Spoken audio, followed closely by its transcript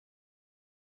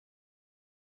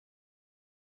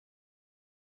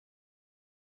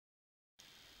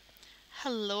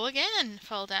Hello again,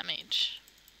 fall damage.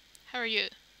 How are you?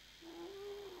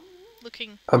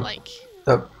 Looking like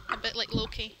a bit like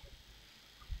Loki.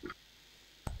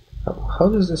 How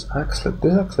does this axe look?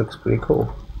 This axe looks pretty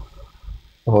cool.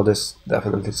 Oh, this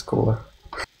definitely is cooler.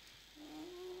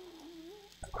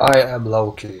 I am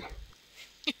Loki.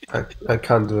 I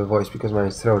can't do a voice because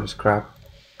my throat is crap.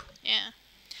 Yeah.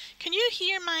 Can you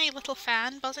hear my little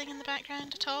fan buzzing in the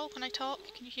background at all when I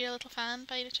talk? Can you hear a little fan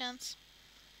by any chance?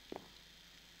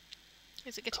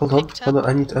 Is it getting picked up? Hold on,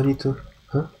 I need to...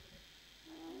 Huh?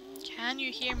 Can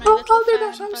you hear my little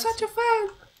Alderdash, fan I'm buzzing? such a fan!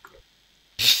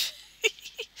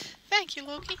 Thank you,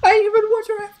 Loki. I even watch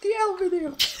your FTL video!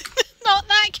 Not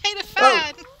that kind of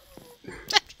fan! Oh.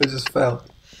 I just fell.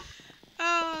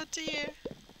 Oh dear.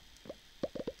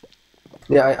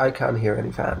 Yeah, I can't hear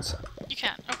any fans. You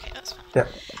can. Okay, that's fine. Yeah.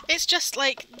 It's just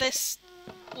like this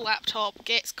laptop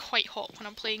gets quite hot when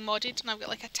I'm playing modded, and I've got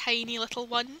like a tiny little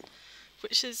one,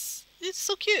 which is it's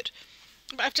so cute.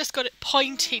 But I've just got it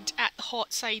pointed at the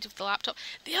hot side of the laptop.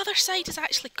 The other side is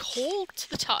actually cold to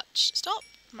the touch. Stop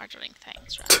murdering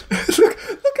things, right?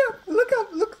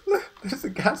 look! There's a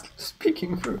gas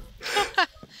peeking through.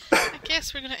 I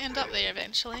guess we're going to end up there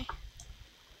eventually.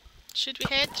 Should we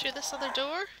head through this other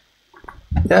door?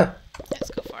 Yeah.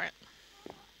 Let's go for it.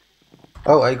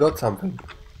 Oh, I got something.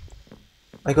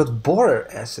 I got borer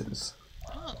essence.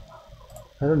 Oh.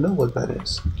 I don't know what that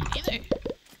is. Me neither.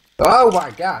 Oh my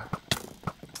god!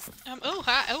 Oh,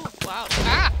 ha, oh, wow.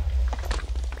 Ah!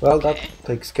 Well, Okay. that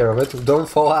takes care of it. Don't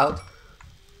fall out.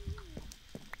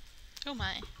 Oh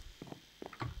my.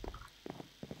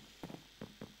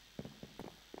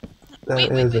 There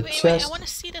Wait, is a chest. I want to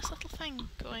see this little thing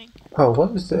going. Oh,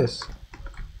 what is this?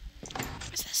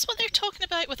 Is this what they're talking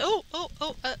about with...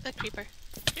 a creeper.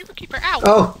 Creeper, ow!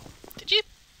 Oh! Did you...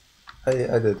 I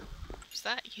did. Was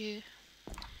that you?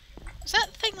 Was that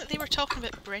the thing that they were talking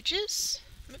about bridges?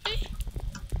 Maybe?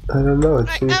 I don't know, it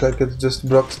Right, seems like it just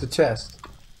blocks the chest.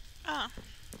 Oh.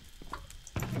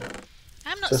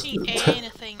 I'm not Just seeing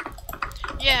anything.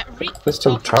 Yeah, Reap was There's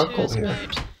some talking to charcoal us here.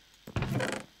 about...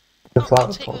 The Oh, flower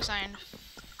I'll take pot. those iron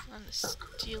and the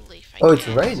steel leaf, I Oh, it's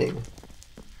guess. raining.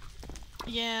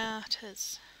 Yeah, it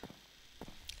is.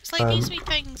 It's like these wee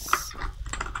things...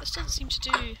 This doesn't seem to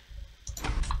do...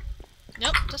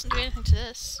 Nope, doesn't do anything to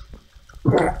this.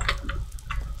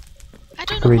 I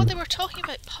don't know what they were talking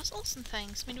about, puzzles and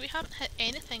things. I mean, we haven't hit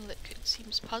anything that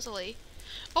seems puzzly.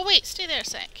 Oh wait, stay there a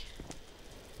sec.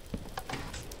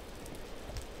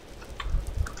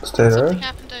 Stay there? Something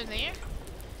happened down there?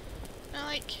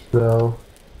 No.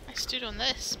 I stood on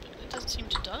this, but it doesn't seem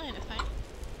to have done anything.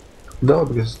 No,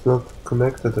 because it's not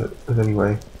connected in any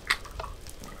way.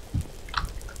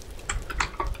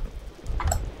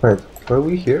 Right, are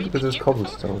we here? Because there's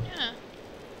cobblestone. Yeah.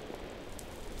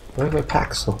 Where's my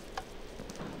paxel?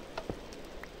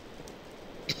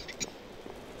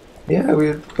 Yeah,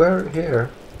 we're here.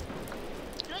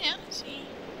 Oh yeah, see.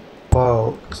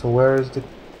 Wow, so where is the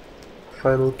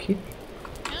final key?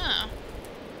 Yeah.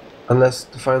 Unless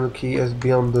the final key is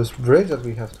beyond this bridge that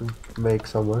we have to make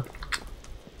somewhere.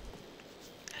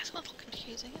 That's a little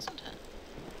confusing, isn't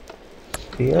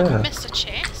it? Yeah. I missed a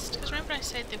chest, because remember I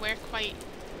said they were quite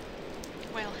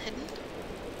well hidden?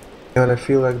 Yeah, and I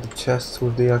feel like the chests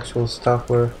with the actual stuff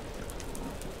were...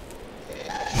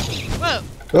 Whoa!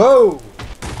 Oh!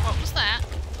 What was that?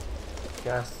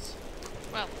 Ghasts.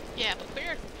 Well, yeah, but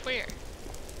where? Where?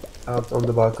 Out on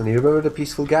the balcony. Remember the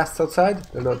peaceful ghasts outside?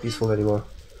 They're not peaceful anymore.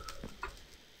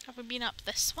 Have we been up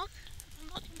this one? I'm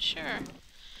not even sure.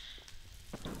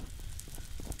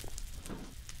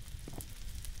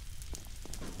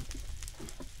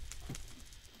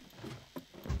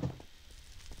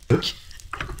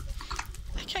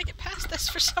 I can't get past this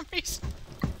for some reason.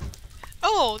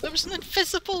 Oh, there was an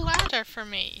invisible ladder for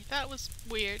me. That was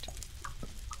weird.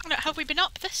 No, have we been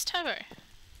up this tower?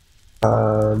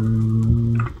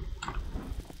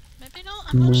 Maybe not.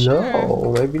 I'm not sure.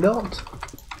 No, maybe not.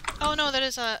 Oh no, there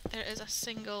is a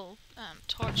single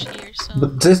torch here. So.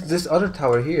 But this other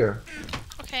tower here.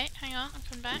 Okay, hang on. I'm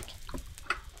coming back.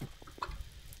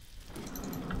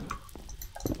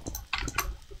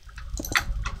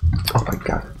 Oh my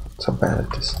god, so bad at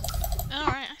this.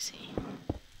 Alright, I see.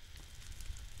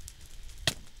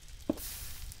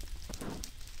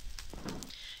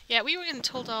 Yeah, we were getting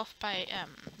told off by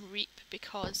Reap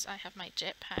because I have my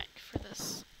jetpack for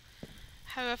this.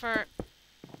 However,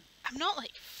 I'm not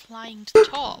like flying to the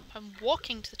top, I'm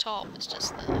walking to the top, it's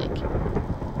just that like...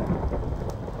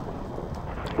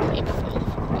 complete fall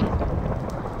from me.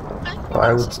 And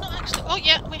I would... it's not actually... Oh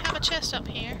yeah, we have a chest up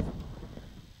here.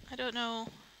 I don't know...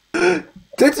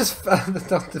 They just found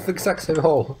the exact same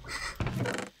hole.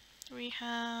 We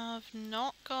have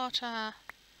not got a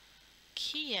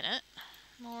key in it.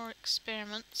 More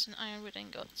experiments and ironwood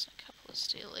ingots, a couple of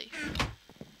steel leaf.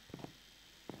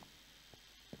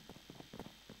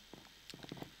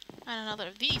 And another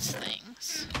of these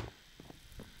things.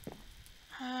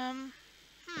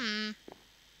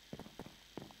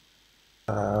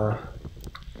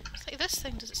 It's like this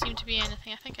thing doesn't seem to be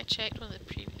anything. I think I checked one of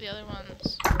the other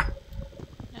ones.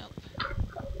 Nope.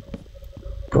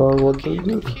 Well, what Okay, do I'm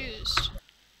we do? confused.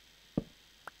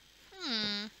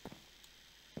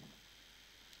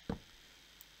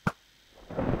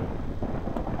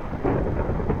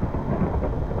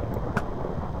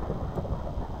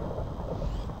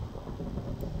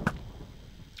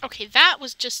 Okay, that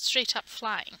was just straight up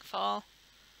flying, Fall.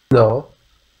 No.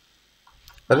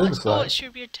 I didn't Oh, fly. it's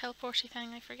your weird teleporty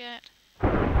thing, I forget.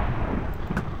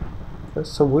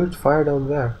 There's some weird fire down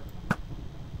there.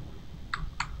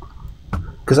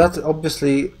 Because that's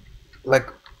obviously,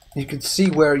 like, you could see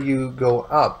where you go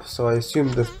up, so I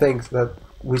assume the things that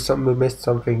we missed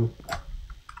something.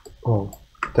 Oh,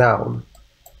 down.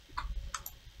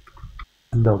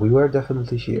 No, we were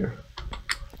definitely here.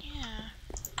 Yeah.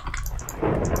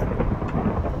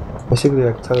 Basically,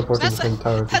 like So teleporting from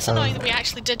tower to that's tower. annoying that we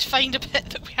actually did find a bit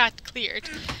that we had cleared,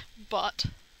 but...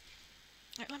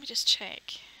 Right, let me just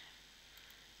check.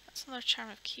 That's another charm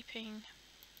of keeping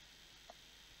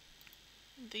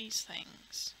these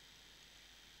things.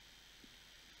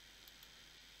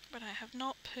 But I have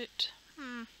not put...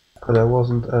 But there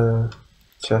wasn't a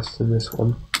chest in this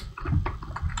one.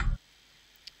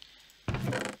 I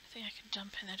think I can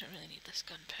jump in, I don't really need this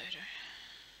gunpowder.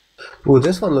 Ooh,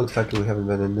 this one looks like we haven't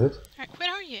been in it. Alright,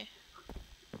 where are you?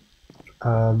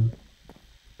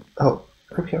 Oh,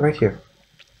 okay, right here.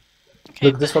 Okay,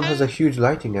 Look, this one has a huge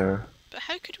lighting error. But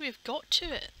how could we have got to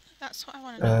it? That's what I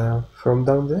want to know. From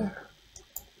down there.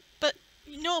 But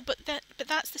no, but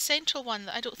that's the central one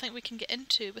that I don't think we can get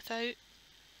into without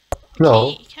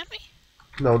the key, can we?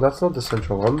 No, that's not the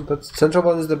central one. The central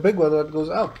one is the big one that goes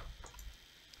up.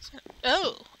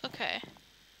 Oh, okay.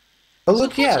 Oh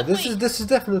look, yeah, this is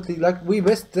definitely like we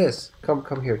missed this. Come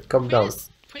here, come down.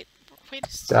 Wait.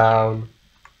 Down,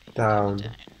 down,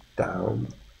 down.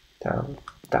 I'm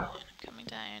coming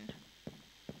down.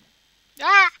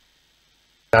 Ah!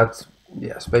 That's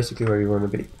yes, basically where you want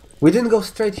to be. We didn't go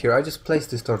straight here. I just placed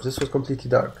this torch. This was completely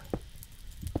dark.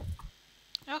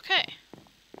 Okay.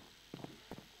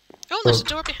 Oh, there's a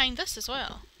door behind this as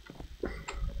well.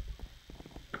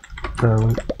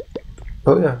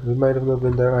 Oh yeah, we might have not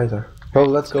been there either. Oh,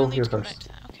 let's go here first.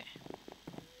 Okay.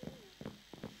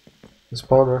 The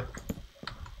spawner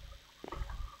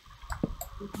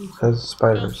has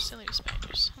spiders. Oh, silly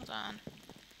spiders. Hold on.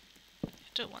 I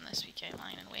don't want this weak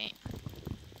outline and wait.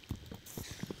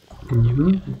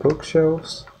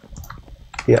 Bookshelves.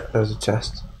 Yeah, there's a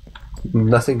chest.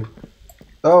 Nothing.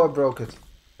 Oh, I broke it.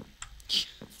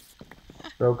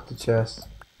 Broke the chest.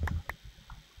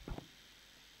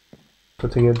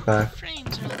 Putting it back.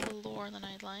 Frames are a little lower than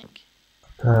I'd like.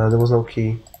 There was no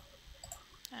key.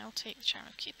 I'll take the charm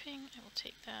of keeping. I will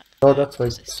take that. Oh, that's my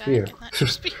spear. That's your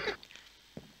spear.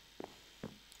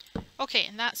 Okay,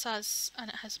 and that's us, and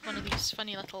it has one of these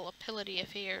funny little pillory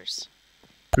affairs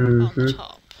on the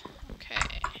top.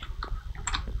 Okay.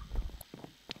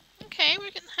 Okay,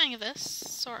 we're getting the hang of this,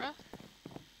 sorta.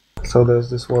 So there's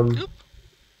this one. Oop.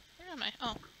 Where am I?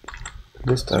 Oh.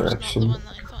 This direction. Not the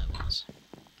one that I thought it was.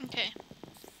 Okay.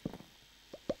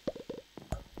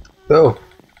 Oh!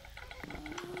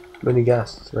 Many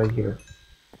ghasts right here.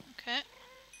 Okay.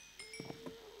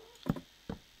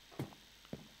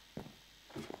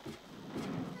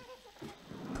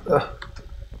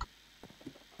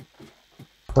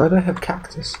 Why do I have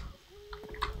cactus?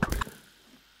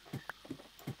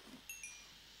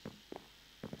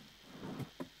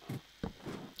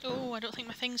 Oh, I don't think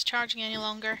my thing's charging any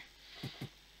longer.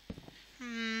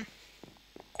 Okay,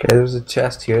 there's a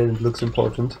chest here and it looks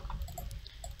important.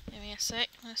 Give me a sec.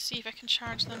 I'm gonna see if I can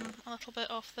charge them a little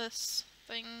bit off this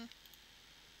thing.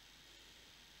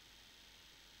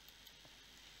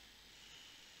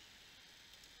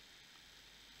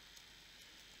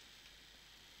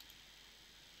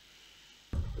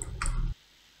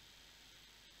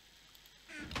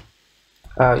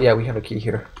 Yeah, we have a key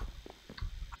here.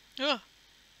 Oh,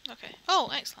 okay.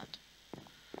 Oh, excellent.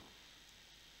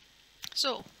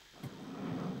 So,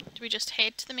 do we just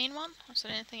head to the main one? Or is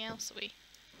there anything else that we...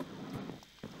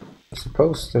 I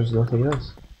suppose there's nothing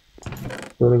else.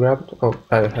 You wanna grab it? Oh,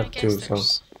 I have two, so...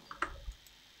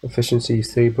 Efficiency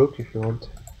is 3 book if you want.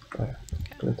 I'm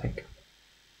gonna take.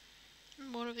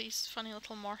 More of these funny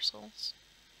little morsels.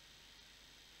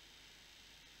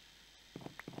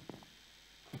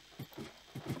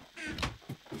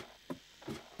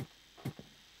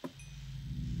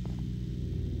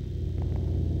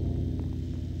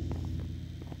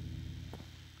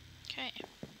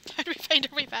 find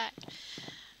our way back.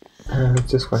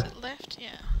 This way. Is it left?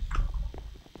 Yeah.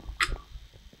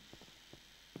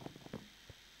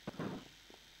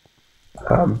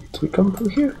 Do we come through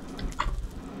here?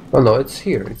 Oh no, it's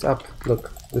here. It's up.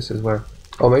 Look, this is where.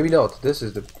 Oh, maybe not. This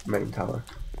is the main tower.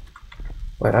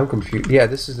 Wait, I'm confused. Yeah,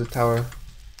 this is the tower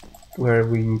where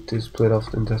we need to split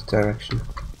off in this direction.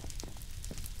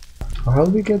 How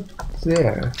do we get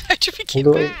there? How do we get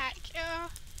back? Yeah.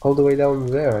 All the way down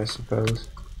there, I suppose.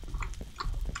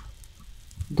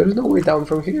 There's no way down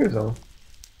from here, though.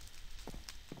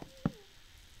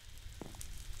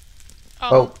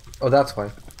 Oh, that's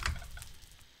why.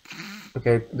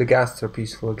 Okay, the ghasts are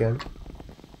peaceful again.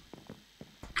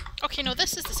 Okay, no,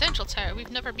 this is the central tower.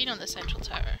 We've never been on the central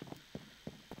tower.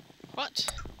 What?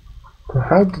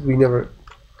 How did we never...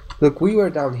 Look, we were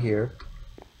down here.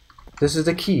 This is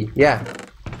the key, yeah.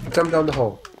 Jump down the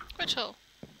hole. Which hole?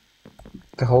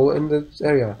 The hole in the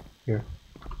area here.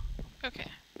 Okay.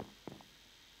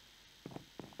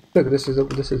 Look, this is the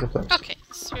place. Okay,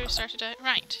 this is where we started out.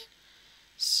 Right.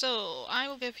 So, I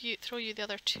will throw you the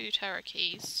other 2 tower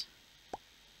keys.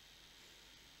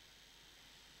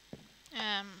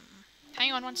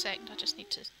 Hang on 1 second, I just need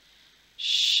to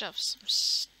shove some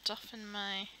stuff in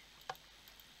my...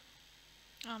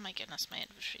 Oh my goodness, my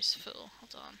inventory's full.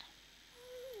 Hold on.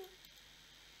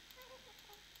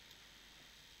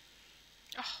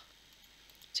 Oh.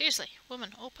 Seriously,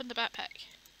 woman, open the backpack.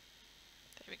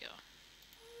 There we go.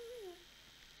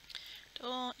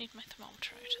 Don't need my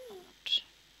thermometer out at the moment.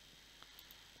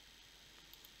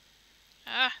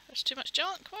 Ah, there's too much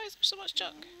junk. Why is there so much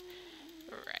junk?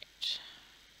 Right.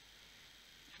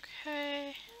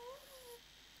 Okay.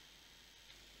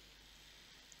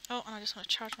 Oh, and I just want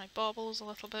to charge my baubles a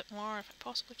little bit more if I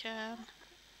possibly can.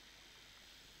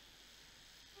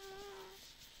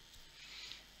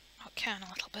 I can a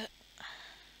little bit.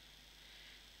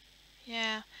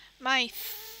 Yeah, my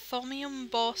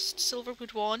Thaumium bossed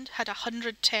Silverwood wand had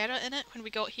 100 Terra in it when we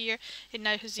got here. It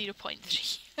now has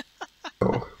 0.3.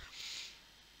 Oh.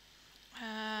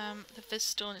 The Viz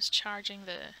Stone is charging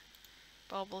the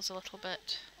baubles a little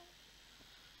bit.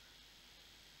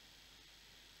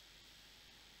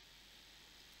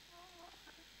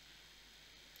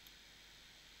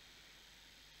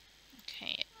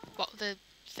 Okay, well, the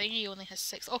thingy only has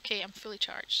 6. Okay, I'm fully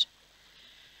charged.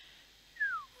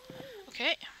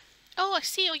 Okay. Oh, I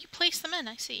see. Oh, you place them in.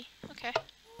 I see. Okay.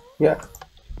 Yeah.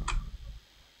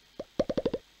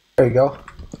 There you go.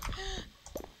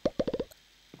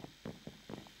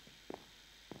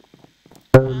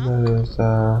 And there's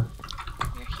You're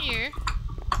here.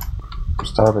 I'm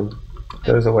starving.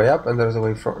 There's a way up and there's a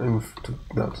way to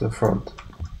the front.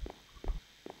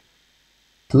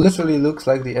 It literally looks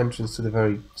like the entrance to the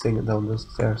very thing down the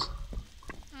stairs.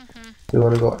 Do you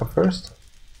want to go up first?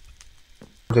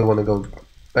 Or do you want to go...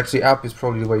 Actually, up is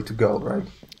probably the way to go, right?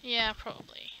 Yeah,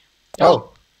 probably.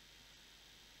 Oh!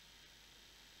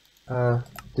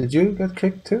 Did you get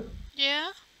kicked too?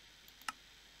 Yeah.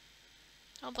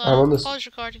 Hold on, pause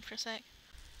recording for a sec.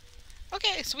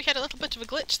 Okay, so we had a little bit of a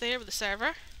glitch there with the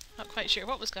server. Not quite sure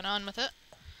what was going on with it.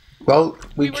 Well,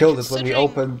 we killed it when we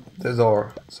opened the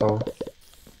door, so...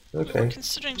 Okay. We were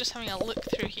considering just having a look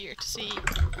through here to see...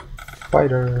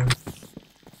 Spider!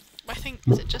 I think,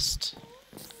 is it just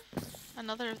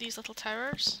another of these little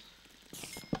towers?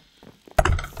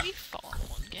 We've fallen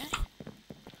one guy.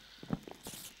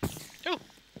 Oh,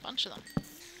 a bunch of them.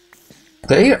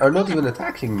 They are not even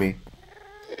attacking me.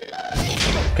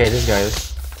 Okay, this guy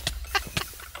is.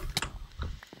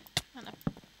 And a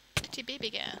pretty baby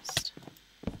ghast.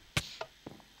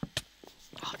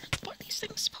 Oh, what are these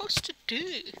things supposed to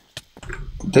do?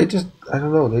 They just, I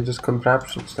don't know, they just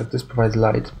contraptions, like this provides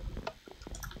light.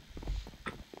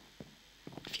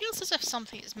 It feels as if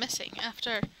something is missing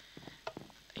after,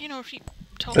 you know, if you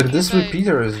talk Like this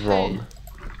repeater is wrong.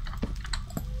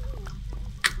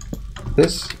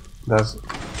 This does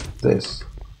this.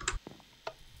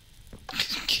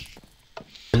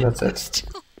 And that's it.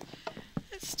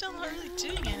 It's still not really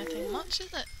doing anything much,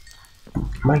 is it?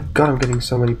 My god, I'm getting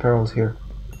so many pearls here.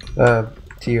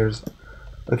 Tears.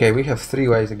 Okay, we have 3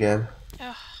 ways again.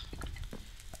 Ugh.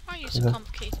 Why are you so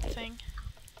complicated thing?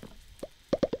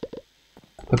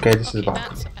 Okay, this is a balcony.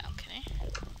 That's a balcony.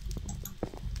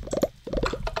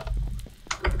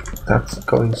 That's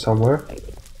going somewhere.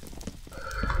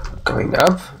 Going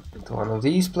up to one of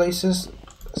these places.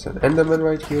 There's an Enderman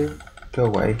right here. Go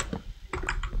away.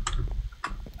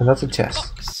 And that's a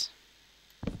chest. Box.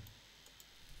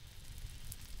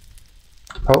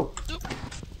 Oh.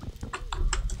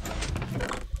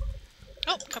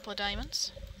 Oh, a couple of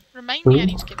diamonds. Remind me I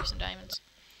need to give you some diamonds.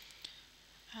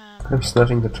 I'm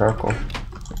snuffing the charcoal.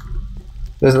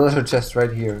 There's another chest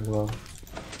right here as well.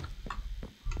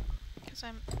 Because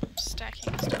I'm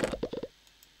stacking stuff up.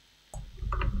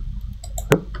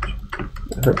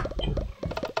 Where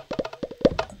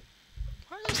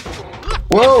are those little...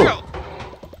 Whoa!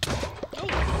 Oh.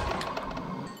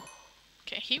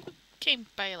 Okay, he came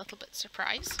by a little bit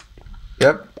surprised.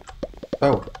 Yep.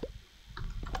 Oh.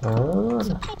 What's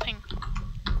Ah, it popping?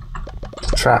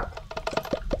 it's a trap.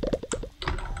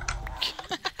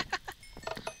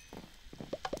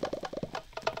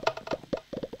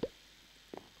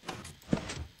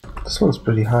 This one's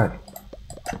pretty high.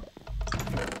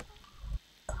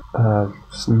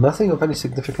 There's nothing of any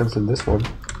significance in this one.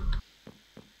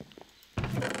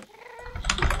 I'm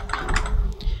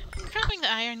grabbing the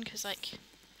iron because, like,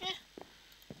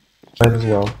 Might as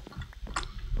well.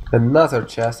 Another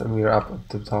chest, and we're up at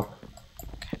the top.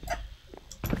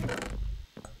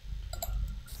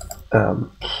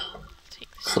 Take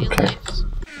the steel Okay. leaves.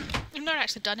 I've never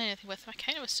actually done anything with them. I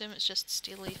kind of assume it's just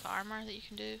steel leaf armor that you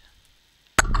can do.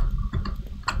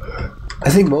 I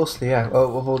think mostly, yeah.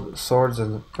 Oh, although swords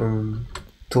and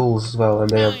tools as well, and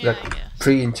they are Oh, yeah, like I guess.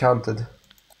 pre-enchanted.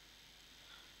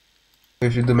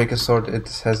 If you do make a sword, it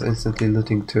has instantly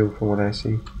looting too, from what I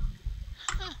see.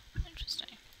 Huh,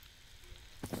 interesting.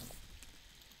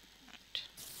 Right.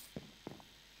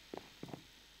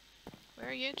 Where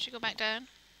are you? Did you go back down?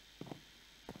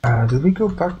 Did we go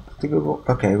back?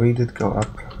 Okay, we did go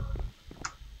up.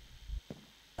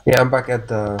 Yeah, I'm back at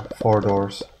the 4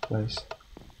 doors place.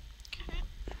 Okay.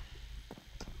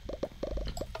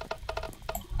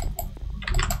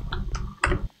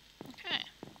 Okay.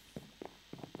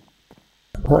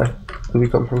 Right, did we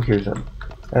come from here then?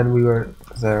 And we were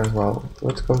there as well.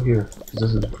 Let's go here, 'cause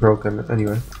this is broken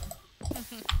anyway.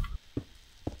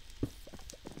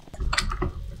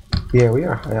 Yeah, we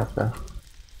are high up now.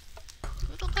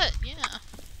 A little bit, yeah.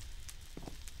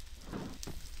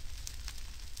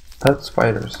 That's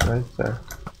spiders right there.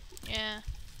 Yeah.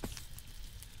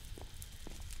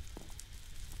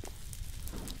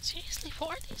 Seriously,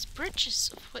 what are these bridges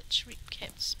of which we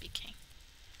kept speaking?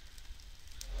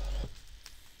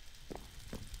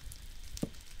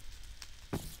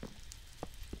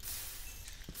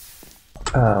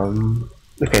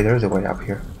 Okay, there's a way up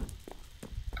here.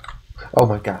 Oh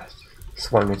my god,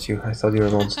 swung at you. I thought you were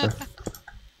a monster.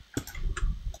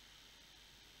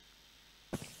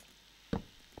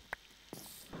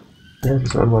 Yeah,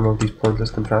 there's not one of these pointless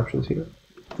contraptions here.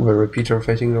 With a repeater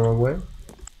facing the wrong way.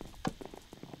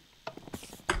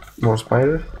 More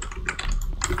spiders.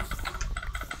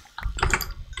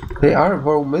 They are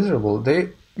very miserable.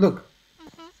 They look.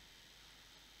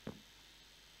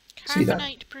 See that?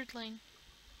 Carbonite broodling.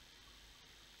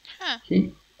 Huh.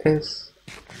 He is.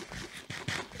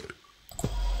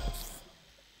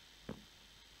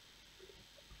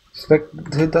 It's like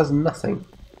he does nothing.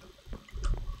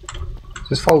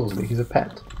 Just follows me. He's a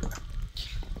pet.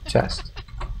 Chest.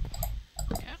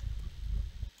 Yeah.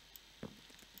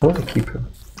 I want to keep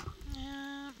him.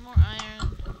 Yeah, more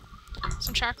iron.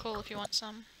 Some charcoal if you want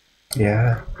some.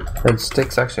 Yeah. And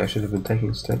sticks. Actually, I should have been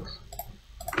taking sticks.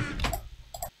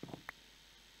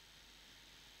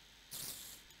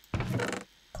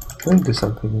 Can I do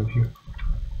something with you?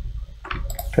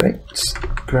 Can I just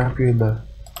grab you in the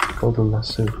golden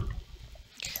lasso?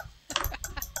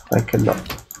 I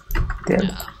cannot. Damn.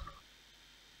 Yeah.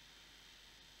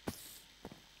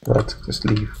 Let's just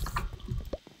leave.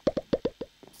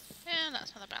 And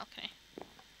that's another balcony.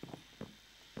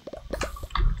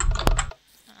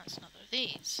 And that's another of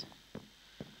these.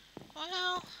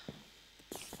 Well...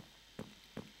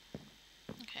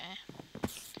 Okay.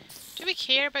 Do we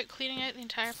care about clearing out the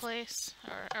entire place?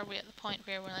 Or are we at the point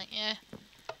where we're like, yeah?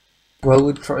 Well,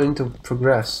 we're trying to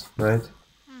progress, right?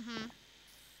 Mm-hmm.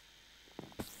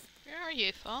 Where are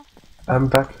you, Fall? I'm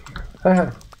back.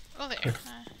 Haha. Oh, there.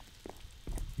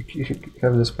 You should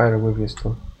have the spider with you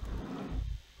still.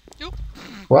 Nope.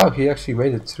 Wow, he actually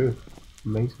made it through.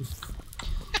 Amazing.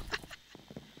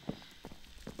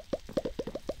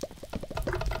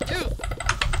 Ooh.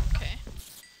 Okay.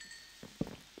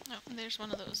 Oh, and there's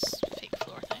one of those fake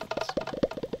floor things.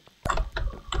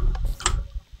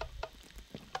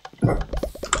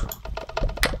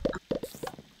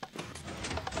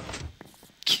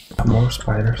 More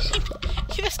spiders.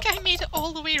 This guy made it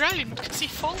all the way around because he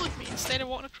followed me instead of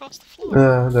walking across the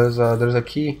floor. There's a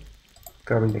key.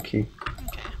 Grabbing the key.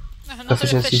 Okay. Another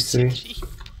Efficiency efficiency 3.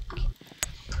 key.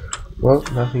 Well,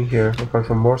 nothing here apart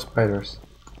from more spiders.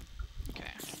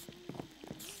 Okay.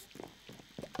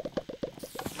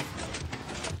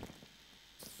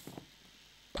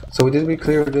 So did we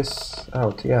clear this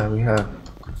out? Yeah, we have.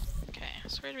 Okay,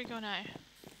 so where do we go now?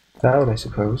 Down, I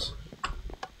suppose.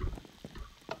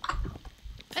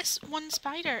 this one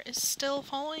spider is still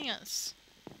following us.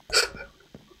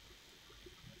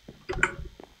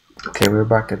 Okay, we're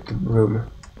back at the room.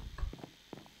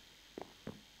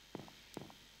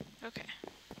 Okay.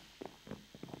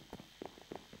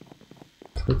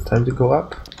 So it's time to go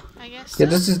up. I guess Yeah,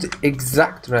 so. this is the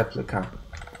exact replica.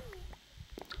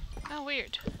 Oh,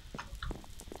 weird.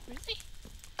 Really?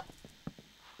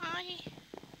 Why?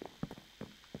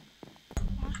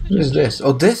 Why would What is you- this?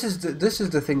 Oh, this is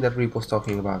the thing that Reap was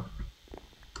talking about.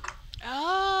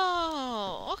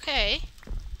 Oh, okay.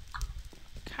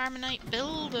 Carbonite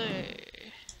builder.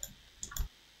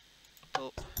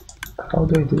 Oh, How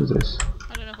do I do this?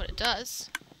 I don't know what it does.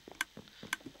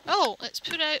 Oh, let's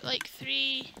put out like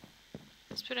 3.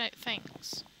 Let's put out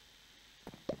things.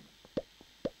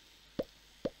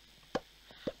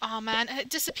 Oh man, it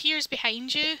disappears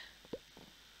behind you.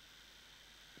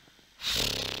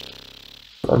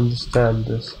 Understand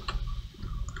this.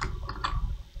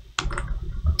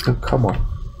 Oh, come on.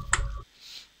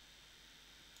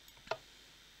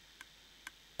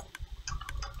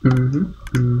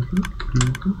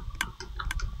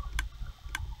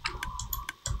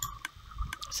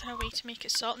 Is there a way to make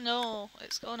it stop? No,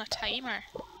 it's on a timer.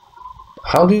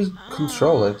 How do you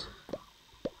control it?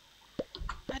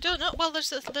 I don't know. Well, there's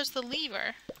the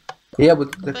lever. Yeah,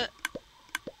 but But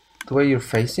the way you're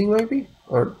facing, maybe?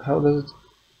 Or how does it...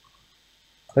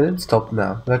 And it stopped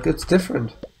now. Like, it's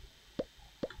different.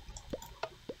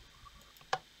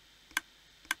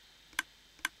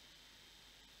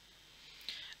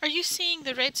 are you seeing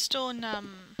the redstone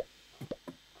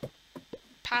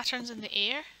patterns in the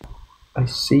air? I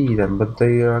see them, but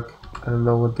they are... I don't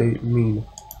know what they mean.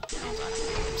 Hold on,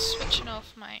 I'm switching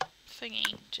off my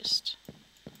thingy just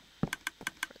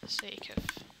for the sake of...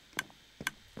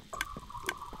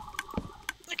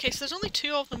 Okay, so there's only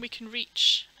 2 of them we can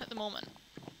reach at the moment.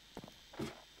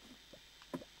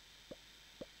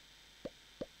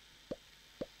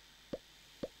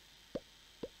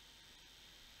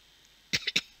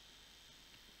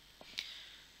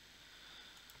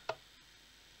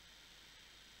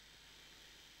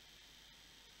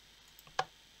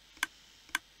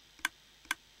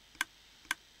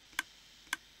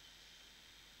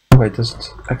 Wait, does it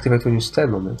activate when you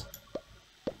stand on it?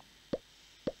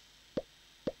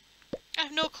 I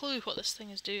have no clue what this thing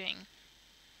is doing.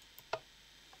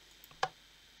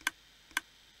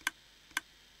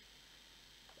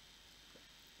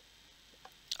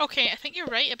 Okay, I think you're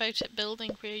right about it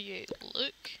building where you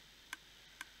look.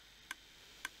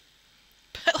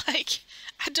 But like,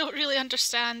 I don't really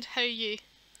understand how you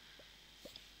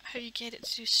get it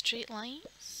to do straight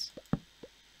lines.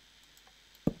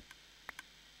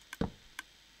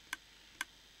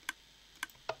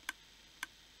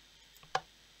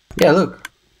 Yeah, look.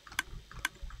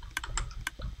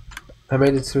 I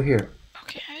made it through here.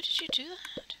 Okay, how did you do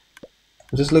that?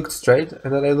 I just looked straight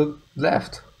and then I looked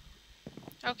left.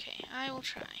 Okay, I will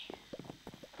try.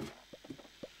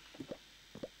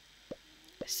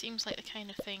 This seems like the kind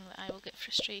of thing that I will get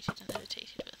frustrated and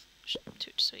irritated with.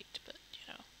 Too sweet, but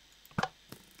you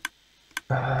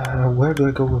know. Where do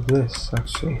I go with this,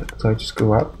 actually? Do I just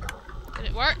go up? Did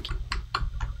it work?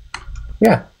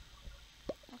 Yeah.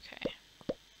 Okay.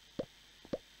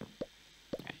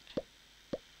 Right.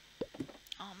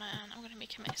 Oh man, I'm gonna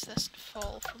make a mess of this and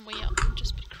fall from way up and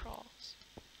just be cross.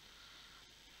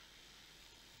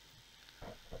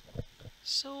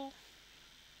 So,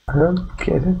 I don't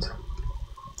get it.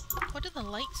 what do the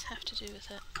lights have to do with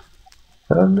it?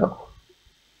 I don't know.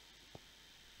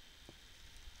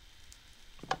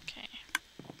 Okay.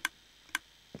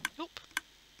 Oop.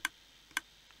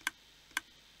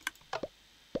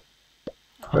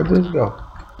 Where did it go?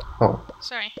 Oh.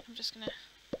 Sorry, I'm just gonna...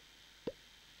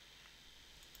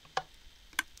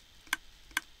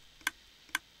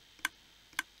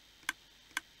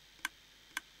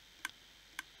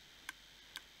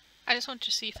 I just want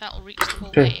to see if that'll reach the whole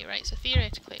Okay. way, right? So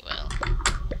theoretically it will.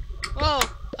 Whoa!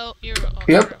 Oh, you're... Oh,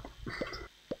 Yep.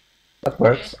 That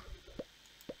works.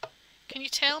 Can you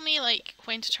tell me, like,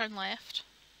 when to turn left?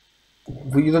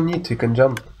 Well, you don't need to, you can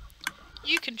jump.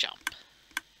 You can jump.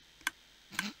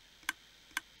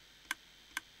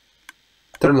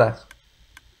 Turn left.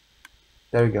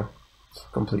 There you go. It's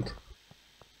complete.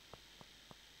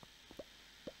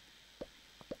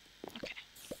 Okay.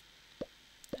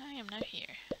 I am now here.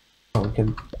 Oh, we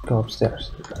can go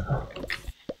upstairs.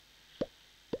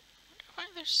 Why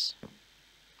there's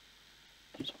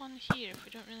one here if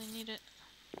we don't really need it.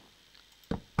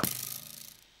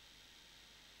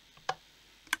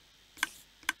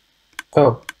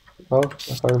 Oh. Well,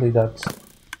 apparently that's...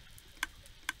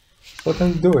 What are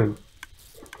you doing?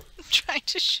 I'm trying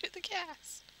to shoot the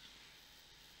gas.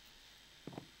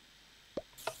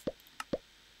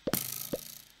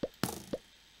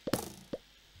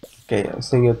 Okay, I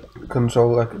think it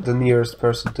control like the nearest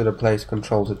person to the place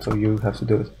controls it, so you have to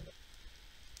do it.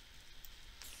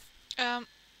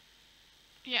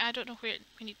 Yeah, I don't know where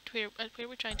we need where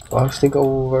we're trying to go. Well, I think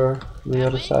over the That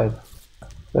other way? side.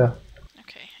 Yeah.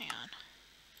 Okay, hang on.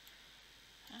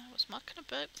 I was mucking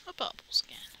about with my bubbles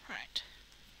again. Right.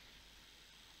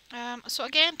 So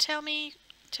again, tell me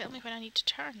when I need to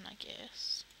turn, I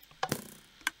guess.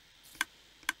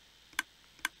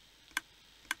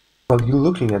 Well, you're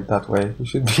looking at that way. You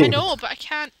should be. I know, but I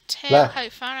can't tell Left. how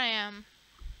far I am,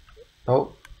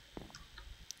 Oh.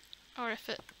 or if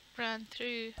it ran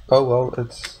through. Oh well,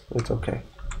 it's okay.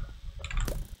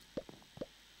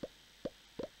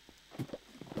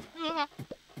 Ah.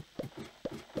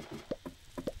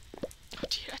 Oh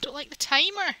dear, I don't like the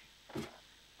timer.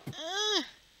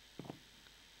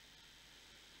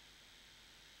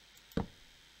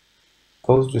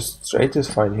 Goes just straight is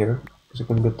fine here, because you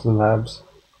can get to the lamps.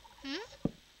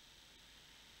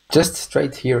 Just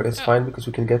straight here is fine because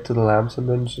we can get to the lamps and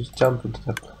then just jump into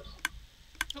that place.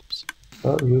 Oops.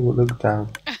 Oh, you will look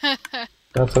down.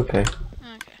 That's okay.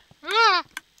 Okay. Ah!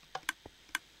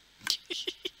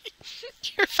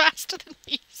 You're faster than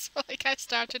me, so like I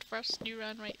started first and you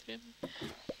ran right through me.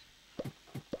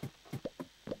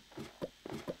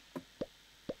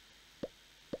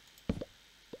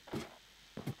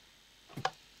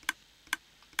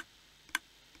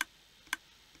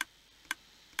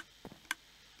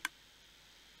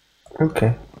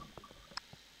 Okay.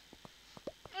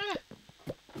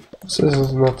 So this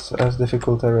is not as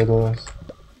difficult a riddle as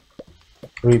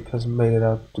Reap has made it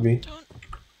out to be.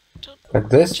 Don't Like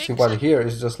this jinx one it. here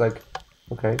is just like,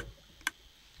 okay.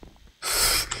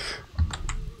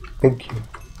 Thank you.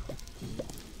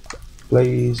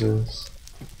 Blazes.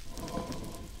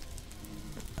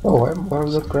 Oh, why am I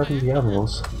not grabbing the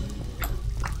animals?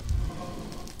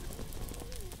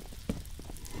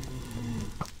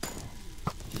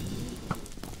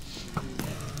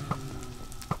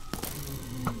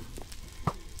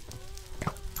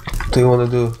 Do you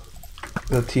want to do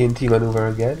the TNT maneuver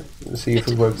again? See if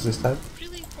it works this time?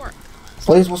 Really work.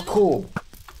 Blaze was cool!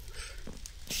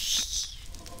 It's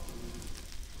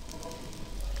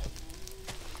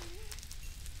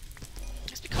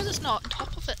because it's not on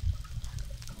top of it.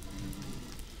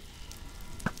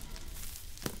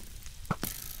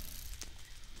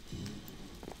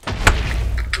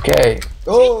 Okay.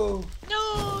 Oh!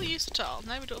 No use at all.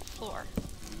 Now we don't have a floor.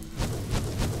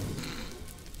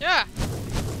 Yeah.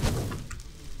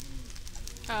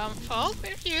 Fall,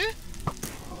 where are you?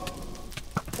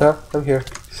 Ah, I'm here.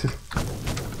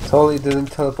 Totally didn't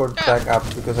teleport back up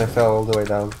because I fell all the way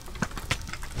down.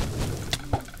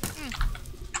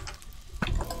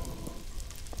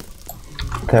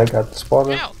 Okay, I got the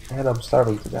spawner, Ow. and I'm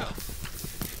starving to death.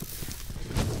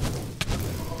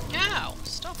 Ow!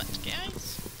 Stop it,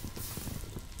 guys.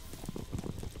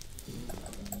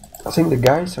 I think the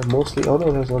guys are mostly... Oh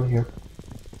no, there's one here.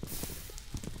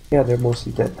 Yeah, they're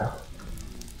mostly dead now.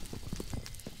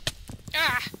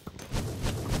 Ah!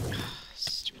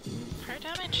 Stupid fire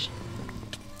damage.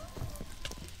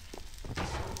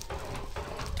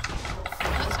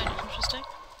 That sounded interesting.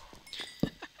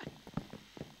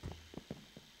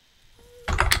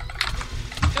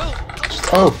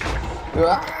 Oh!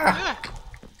 Ah!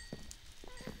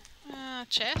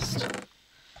 Chest.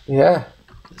 Yeah.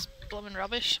 It's blooming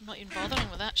rubbish. I'm not even bothering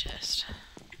with that chest.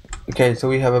 Okay, so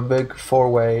we have a big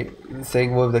four-way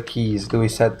thing with the keys. Do we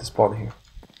set the spawn here?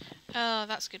 Oh,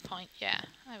 that's a good point. Yeah,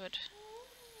 I would.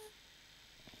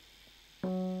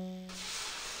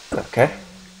 Okay.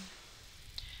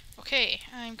 Okay,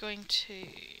 I'm going to...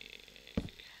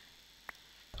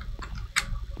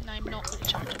 I'm not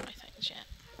recharging my things yet.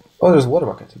 Oh, there's a water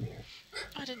bucket in here.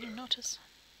 I didn't even notice.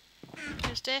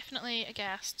 There's definitely a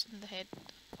ghast in the head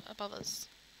above us.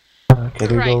 Okay,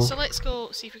 there we Right, go. so let's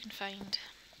go see if we can find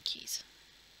keys.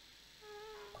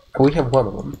 We have one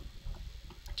of them.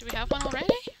 Do we have one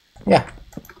already? Yeah.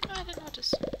 Oh, I didn't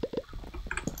notice.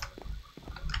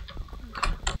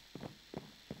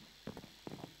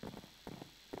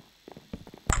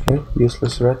 Okay,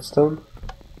 useless redstone.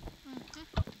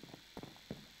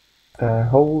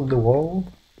 Hole in the wall.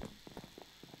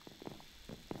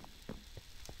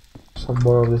 Some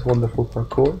more of this wonderful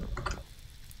parkour.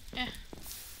 Yeah.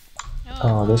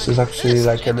 Oh, this is actually this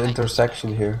like an jetpack.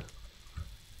 intersection here.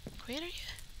 Where are you?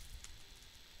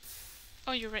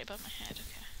 Oh, you're right above my head,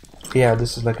 okay. Yeah,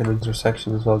 this is like an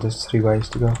intersection as well. There's 3 ways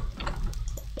to go.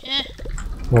 Yeah.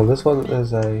 Well, this one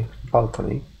is a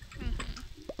balcony.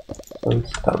 So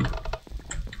it's done.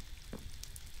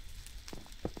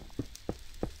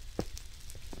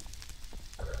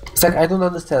 It's like I don't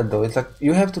understand though. It's like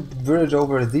you have to bridge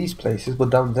over these places,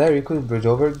 but down there you couldn't bridge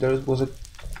over. There was a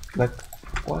like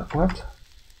what?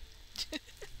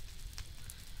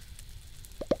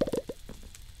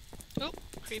 Oh,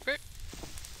 creeper.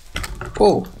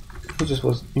 Oh, he just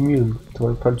was immune to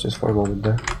my punches for a moment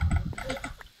there.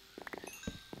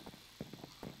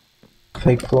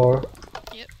 Fake floor.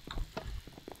 Yep.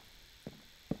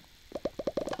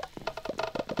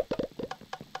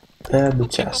 And the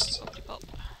Boopty, chest. boopty, boopty, bop.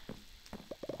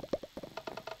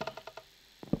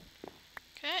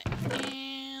 Okay,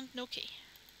 and no key.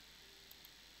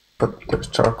 But there's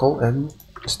charcoal and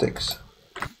sticks.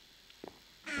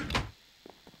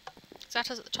 Is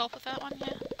that us at the top of that one?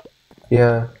 Yeah.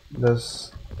 Yeah,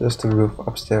 there's the roof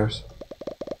upstairs.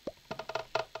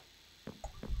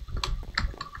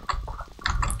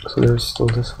 So there's still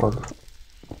this one.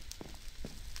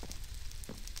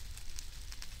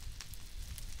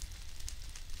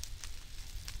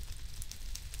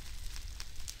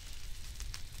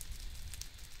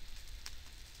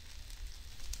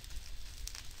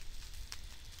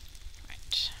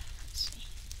 Right. Let's see.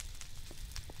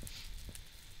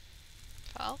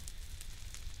 Fall.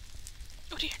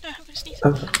 Oh dear, no, I'm gonna sneeze.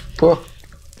 Oh,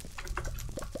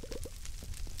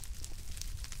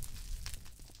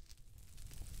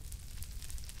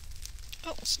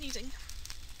 Oh, sneezing.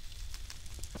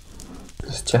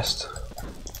 this chest.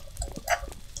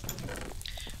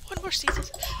 One more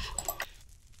sneezes.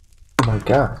 Oh my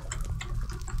god.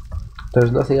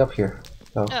 There's nothing up here.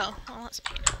 No. Oh, well, that's a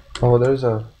pain. Oh, there's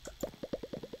a...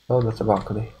 Oh, that's a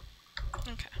balcony.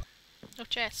 Okay. No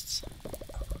chests.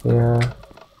 Yeah.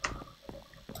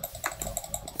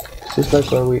 Is this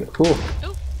like where we... Oh!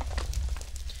 Oh!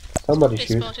 Somebody They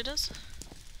shoot. spotted us.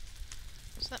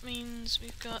 So that means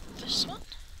we've got this one.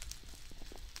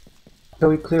 No,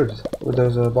 we cleared it. Oh,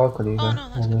 there's a balcony Oh there. no,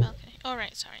 that's the balcony. Oh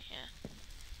right, sorry,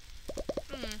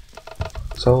 yeah.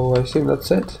 So I assume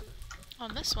that's it.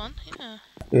 On this one, yeah.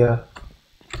 Yeah.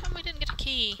 How come we didn't get a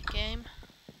key, game?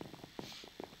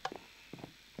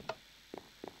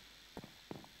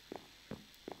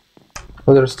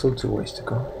 Well, there's still 2 ways to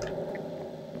go.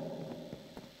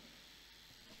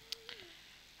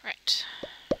 Right.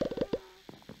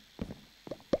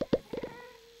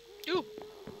 Ooh!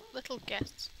 Little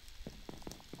guests.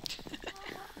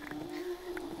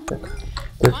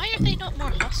 Why are they not more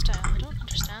hostile? I don't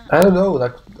understand. I don't know,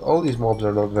 like, all these mobs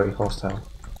are not very hostile.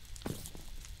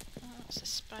 Oh, it's the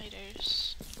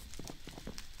spiders.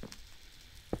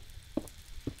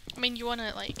 I mean, you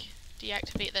wanna, like,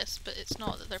 deactivate this, but it's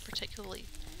not that they're particularly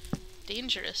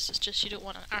dangerous, it's just you don't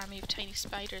want an army of tiny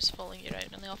spiders following you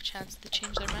around on the off chance they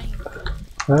change their mind.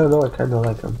 I don't know, I kinda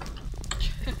like them.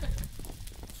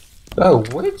 Oh,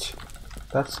 witch?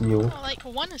 That's new. Well, like,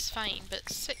 1 is fine, but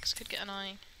 6 could get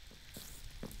annoying.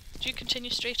 Do you continue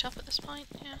straight up at this point?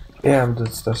 Yeah. Yeah,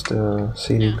 that's just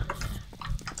seating. Yeah.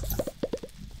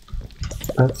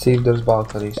 Let's see if there's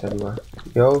balconies anywhere.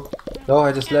 Yo. No,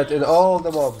 I just let in all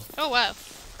the mobs. Oh wow.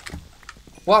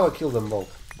 Wow, I killed them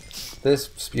both. This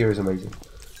spear is amazing.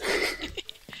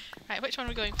 Right, which one are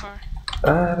we going for?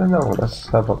 I don't know.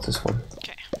 How about this one?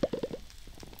 Okay.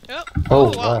 Oh,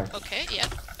 Oh, wow. right. Okay, yeah.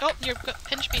 Oh, you've got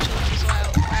pinch beetles as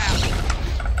well.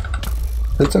 Wow.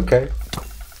 It's okay.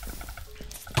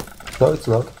 No, it's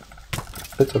not.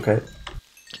 It's okay.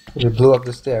 We blew up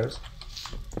the stairs.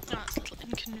 Oh, that's a little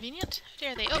inconvenient. How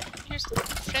dare they? Oh, here's a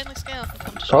friendly skeleton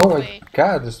come to show Oh the my way.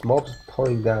 god, this mob's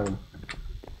pouring down.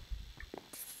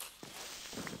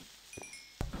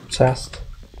 Chest.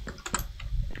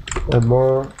 And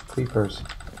more creepers.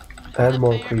 And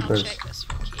more There, I'll creepers. check this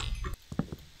for key.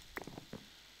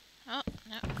 Oh,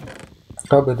 no.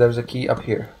 Oh, but there's a key up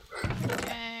here.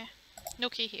 Okay. No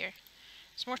key here.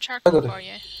 There's more I charcoal got a for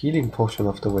you. healing potion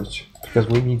of the witch. Because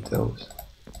we need those.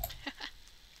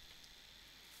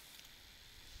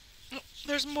 Oh,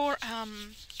 there's more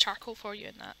charcoal for you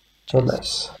in that. Oh, chest.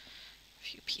 nice. A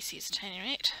few pieces at any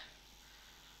rate.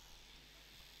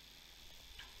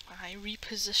 I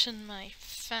reposition my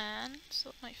fan so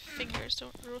that my fingers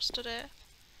don't roast to death.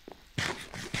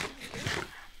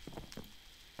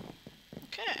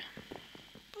 Okay.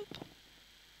 Boop.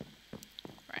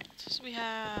 Right, so we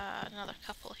have another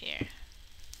couple here.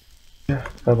 Yeah,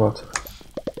 how about?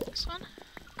 This one?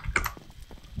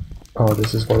 Oh,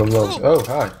 this is one of those. Oh,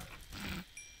 hi.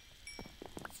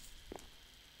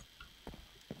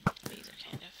 These are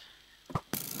kind of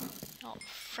not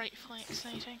frightfully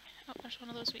exciting. Oh, there's one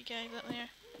of those wee guys up there.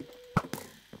 I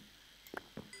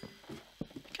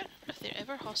can't remember if they're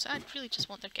ever hostile. I'd really just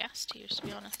want their gas tiers, to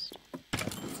be honest.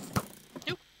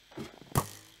 Nope.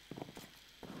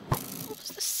 What was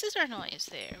the scissor noise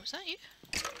there? Was that you?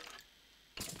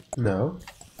 No.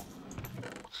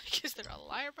 Is there a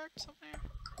lyrebird somewhere?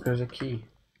 There's a key.